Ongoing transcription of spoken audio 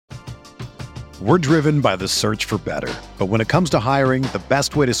We're driven by the search for better. But when it comes to hiring, the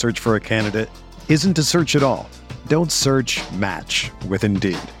best way to search for a candidate isn't to search at all. Don't search, match with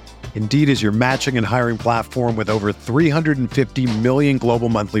Indeed. Indeed is your matching and hiring platform with over 350 million global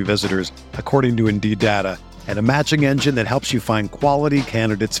monthly visitors, according to Indeed data, and a matching engine that helps you find quality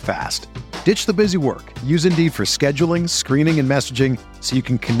candidates fast. Ditch the busy work. Use Indeed for scheduling, screening, and messaging so you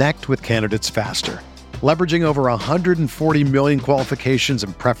can connect with candidates faster. Leveraging over 140 million qualifications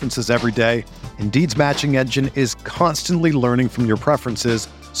and preferences every day, Indeed's matching engine is constantly learning from your preferences,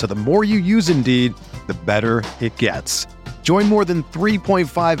 so the more you use Indeed, the better it gets. Join more than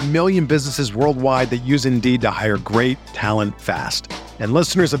 3.5 million businesses worldwide that use Indeed to hire great talent fast. And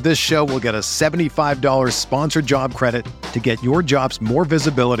listeners of this show will get a $75 sponsored job credit to get your jobs more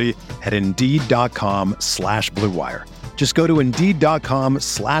visibility at Indeed.com/Blue Wire. Just go to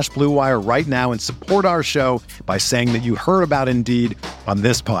Indeed.com/Blue Wire right now and support our show by saying that you heard about Indeed on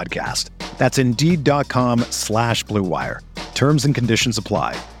this podcast. That's Indeed.com/Blue Wire. Terms and conditions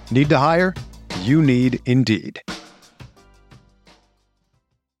apply. Need to hire? You need Indeed.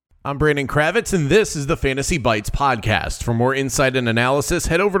 I'm Brandon Kravitz, and this is the Fantasy Bites podcast. For more insight and analysis,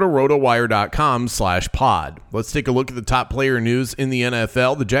 head over to rotowire.com/pod. Let's take a look at the top player news in the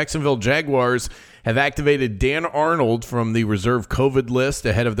NFL. The Jacksonville Jaguars have activated Dan Arnold from the reserve COVID list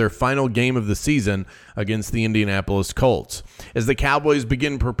ahead of their final game of the season against the Indianapolis Colts. As the Cowboys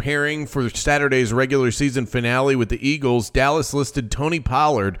begin preparing for Saturday's regular season finale with the Eagles, Dallas listed Tony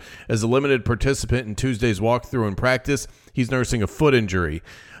Pollard as a limited participant in Tuesday's walkthrough in practice. He's nursing a foot injury.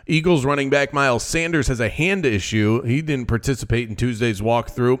 Eagles running back Miles Sanders has a hand issue. He didn't participate in Tuesday's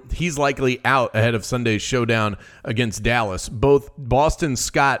walkthrough. He's likely out ahead of Sunday's showdown against Dallas. Both Boston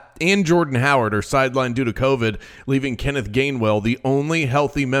Scott and Jordan Howard are sidelined due to COVID, leaving Kenneth Gainwell the only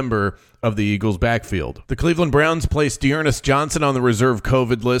healthy member of the Eagles' backfield. The Cleveland Browns placed Dearness Johnson on the reserve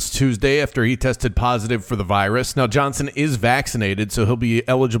COVID list Tuesday after he tested positive for the virus. Now, Johnson is vaccinated, so he'll be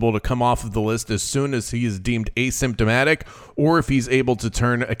eligible to come off of the list as soon as he is deemed asymptomatic or if he's able to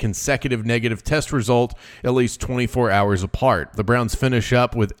turn a consecutive negative test result at least 24 hours apart. The Browns finish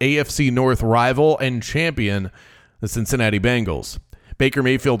up with AFC North rival and champion, the Cincinnati Bengals. Baker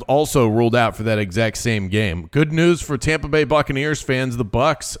Mayfield also ruled out for that exact same game. Good news for Tampa Bay Buccaneers fans. The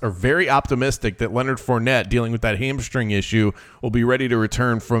Bucs are very optimistic that Leonard Fournette, dealing with that hamstring issue, will be ready to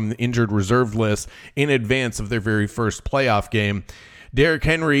return from the injured reserve list in advance of their very first playoff game. Derrick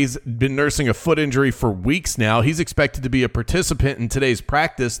Henry's been nursing a foot injury for weeks now. He's expected to be a participant in today's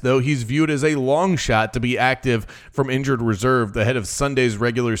practice, though he's viewed as a long shot to be active from injured reserve ahead of Sunday's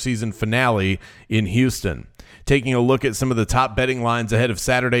regular season finale in Houston. Taking a look at some of the top betting lines ahead of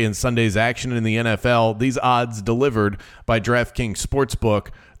Saturday and Sunday's action in the NFL, these odds delivered by DraftKings Sportsbook.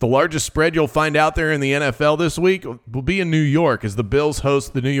 The largest spread you'll find out there in the NFL this week will be in New York as the Bills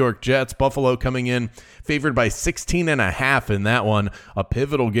host the New York Jets. Buffalo coming in favored by 16.5 in that one, a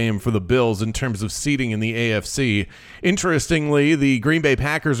pivotal game for the Bills in terms of seeding in the AFC. Interestingly, the Green Bay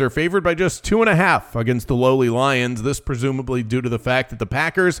Packers are favored by just 2.5 against the lowly Lions, this presumably due to the fact that the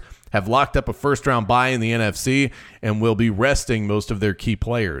Packers have locked up a first-round bye in the NFC and will be resting most of their key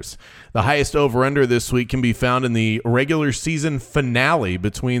players. The highest over-under this week can be found in the regular season finale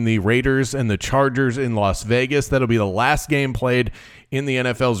between the Raiders and the Chargers in Las Vegas. That'll be the last game played in the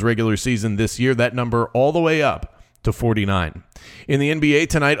NFL's regular season this year. That number all the way up to 49. In the NBA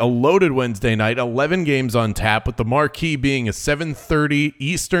tonight, a loaded Wednesday night, 11 games on tap, with the marquee being a 7:30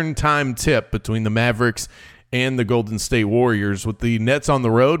 Eastern time tip between the Mavericks and the Golden State Warriors. With the Nets on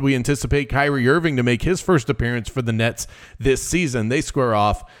the road, we anticipate Kyrie Irving to make his first appearance for the Nets this season. They square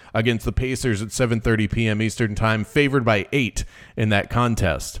off against the Pacers at 7:30 p.m. Eastern Time, favored by 8 in that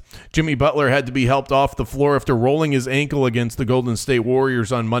contest. Jimmy Butler had to be helped off the floor after rolling his ankle against the Golden State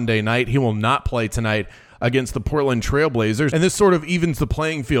Warriors on Monday night. He will not play tonight against the Portland Trailblazers. And this sort of evens the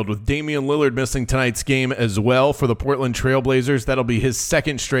playing field with Damian Lillard missing tonight's game as well for the Portland Trailblazers. That'll be his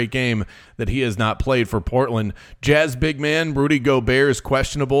second straight game that he has not played for Portland. Jazz big man Rudy Gobert is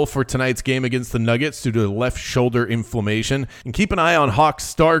questionable for tonight's game against the Nuggets due to left shoulder inflammation. And keep an eye on Hawks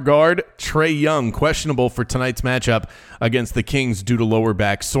star guard Trae Young, questionable for tonight's matchup against the Kings due to lower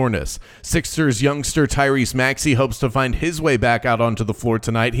back soreness. Sixers youngster Tyrese Maxey hopes to find his way back out onto the floor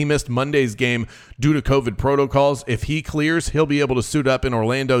tonight. He missed Monday's game due to COVID protocols. If he clears, he'll be able to suit up in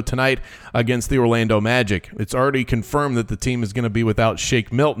Orlando tonight against the Orlando Magic. It's already confirmed that the team is going to be without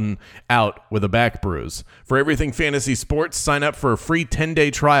Shake Milton, out with a back bruise. For everything fantasy sports, sign up for a free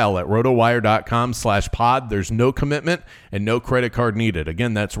 10-day trial at rotowire.com/pod. There's no commitment and no credit card needed.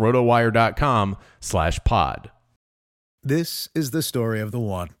 Again, that's rotowire.com/pod. This is the story of the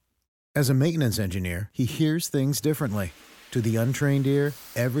one. As a maintenance engineer, he hears things differently. To the untrained ear,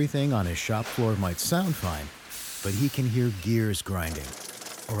 everything on his shop floor might sound fine, but he can hear gears grinding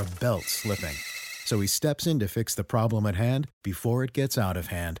or a belt slipping. So he steps in to fix the problem at hand before it gets out of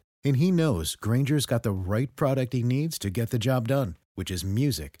hand. And he knows Grainger's got the right product he needs to get the job done, which is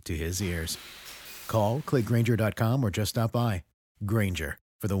music to his ears. Call, click Grainger.com, or just stop by. Grainger,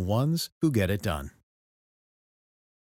 for the ones who get it done.